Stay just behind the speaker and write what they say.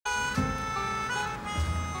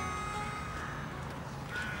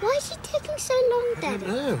Why is she taking so long, Daddy? I don't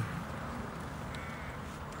know.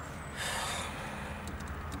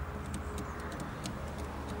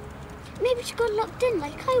 Maybe she got locked in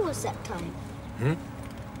like I was that time. Hmm?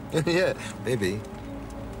 Yeah, maybe.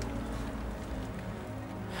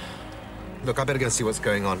 Look, I better go see what's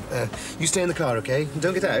going on. You stay in the car, OK?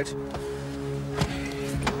 Don't get out.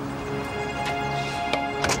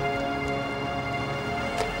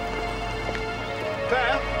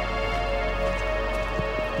 Claire?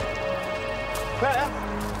 Claire?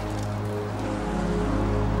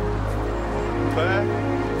 Claire?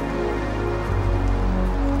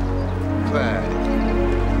 Claire?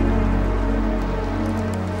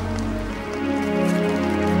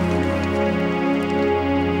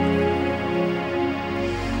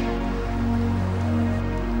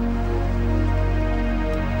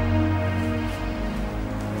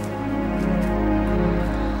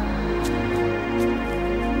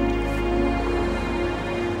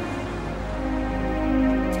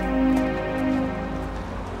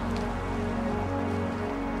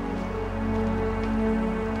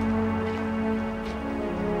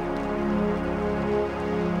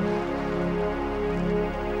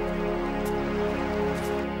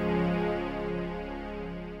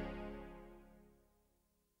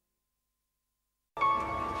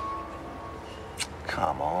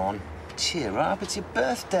 Come on, cheer up, it's your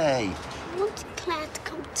birthday. I wanted Claire to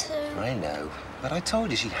come too. I know, but I told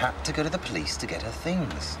you she had to go to the police to get her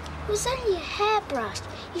things. It was only a hairbrush.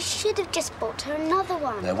 You should have just bought her another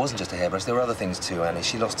one. No, it wasn't just a hairbrush, there were other things too, Annie.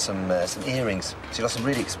 She lost some earrings. She lost some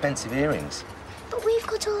really expensive earrings. But we've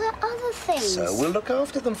got all her other things. So we'll look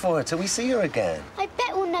after them for her till we see her again. I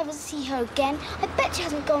bet we'll never see her again. I bet she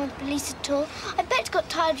hasn't gone with the police at all. I bet she got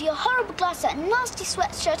tired of your horrible glass, that nasty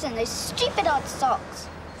sweatshirt and those stupid odd socks.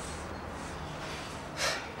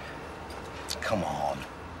 Come on.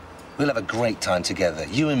 We'll have a great time together,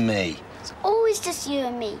 you and me. It's always just you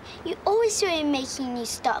and me. You always do it making a new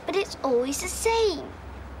start, but it's always the same.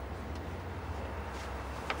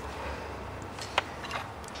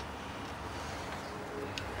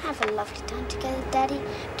 Have a lovely time together, Daddy.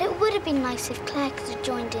 But it would have been nice if Claire could have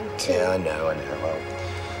joined in too. Yeah, I know. Well,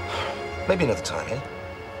 maybe another time, eh?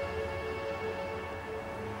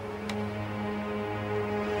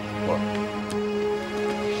 What?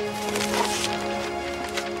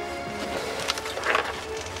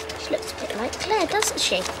 She looks a bit like Claire, doesn't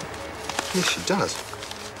she? Yes, she does.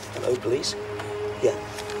 Hello, police. Yeah,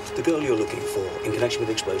 the girl you're looking for in connection with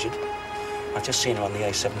the explosion. I've just seen her on the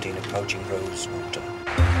A17 approaching Rosewater.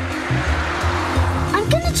 I'm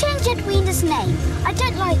going to change Edwina's name. I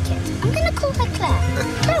don't like it. I'm going to call her Claire.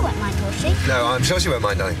 Claire won't mind, will she? No, I'm sure she won't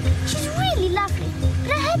mind, darling. She's really lovely,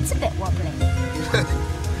 but her head's a bit wobbly.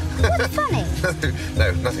 What's funny?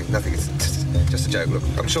 No, nothing. It's just a joke. Look,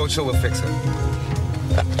 I'm sure we'll fix her.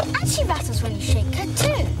 And she rattles when you shake her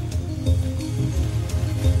too.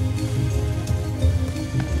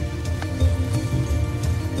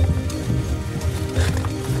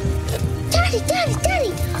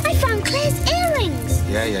 Daddy! I found Claire's earrings.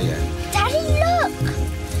 Yeah. Daddy, look!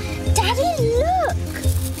 Daddy, look!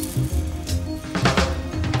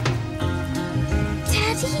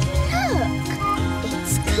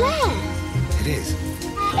 It's Claire. It is.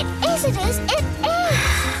 It is.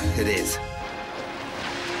 It is.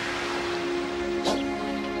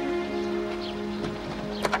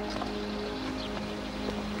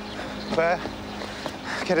 Claire,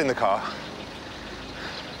 get in the car.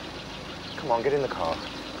 Come on, get in the car.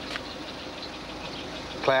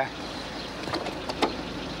 Claire,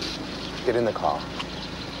 get in the car.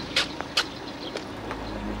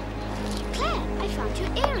 Claire, I found your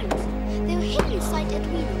earrings. They were hidden inside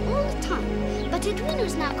Edwina all the time. But Edwina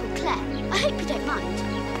is now called Claire. I hope you don't mind.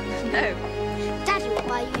 No. Daddy will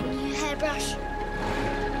buy you a new hairbrush.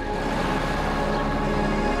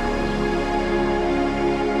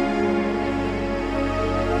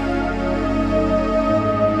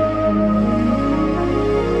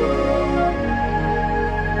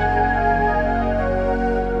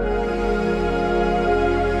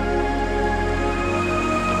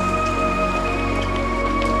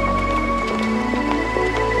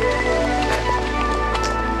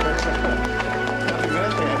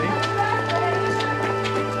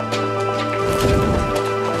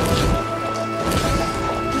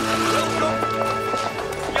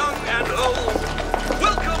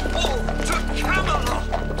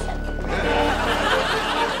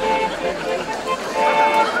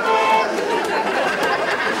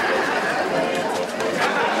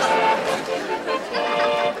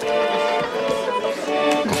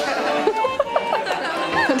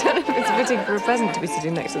 For a present to be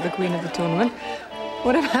sitting next to the queen of the tournament.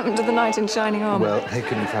 Whatever happened to the knight in shining armour? Well, they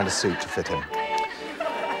couldn't find a suit to fit him.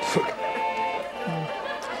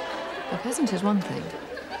 A peasant is one thing.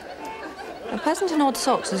 A peasant in odd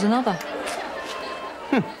socks is another.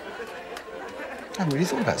 I haven't really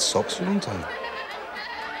thought about socks for a long time.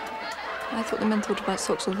 I thought the men thought about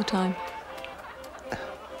socks all the time.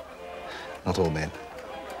 Not all men.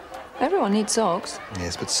 Everyone needs socks.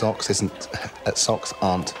 Yes, but socks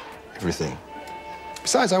aren't everything.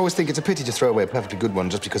 Besides, I always think it's a pity to throw away a perfectly good one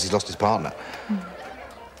just because he's lost his partner.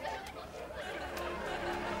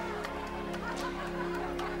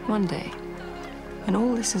 One day, when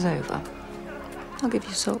all this is over, I'll give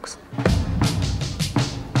you socks.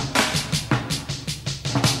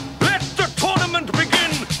 Let the tournament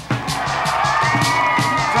begin!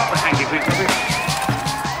 Drop the hanky, quick,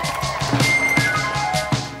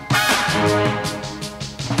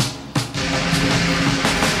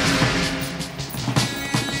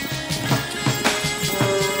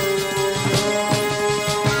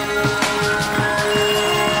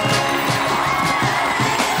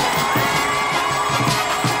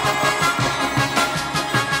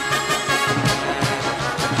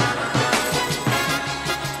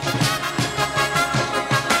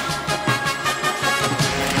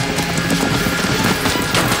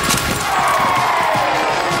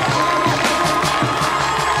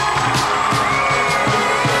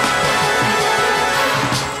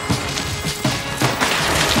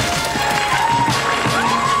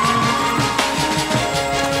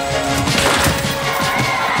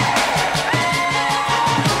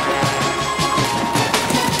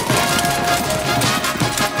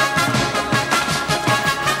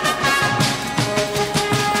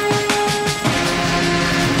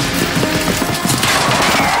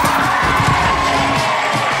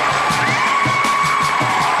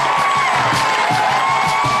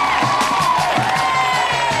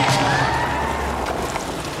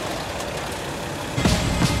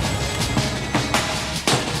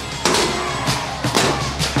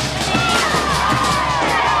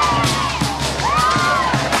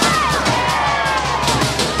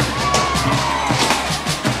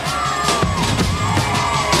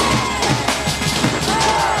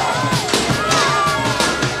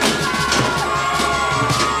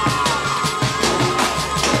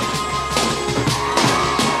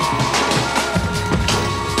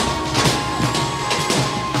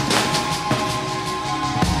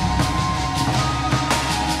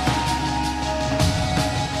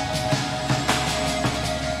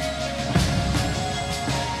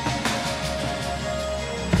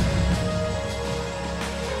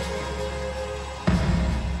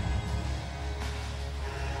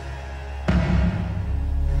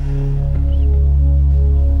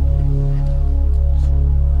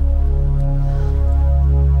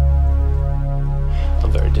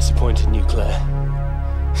 Disappointed in you, Claire.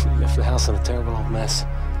 You left the house in a terrible old mess.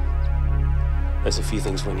 There's a few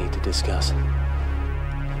things we need to discuss.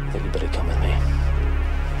 I think you better come with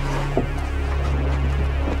me.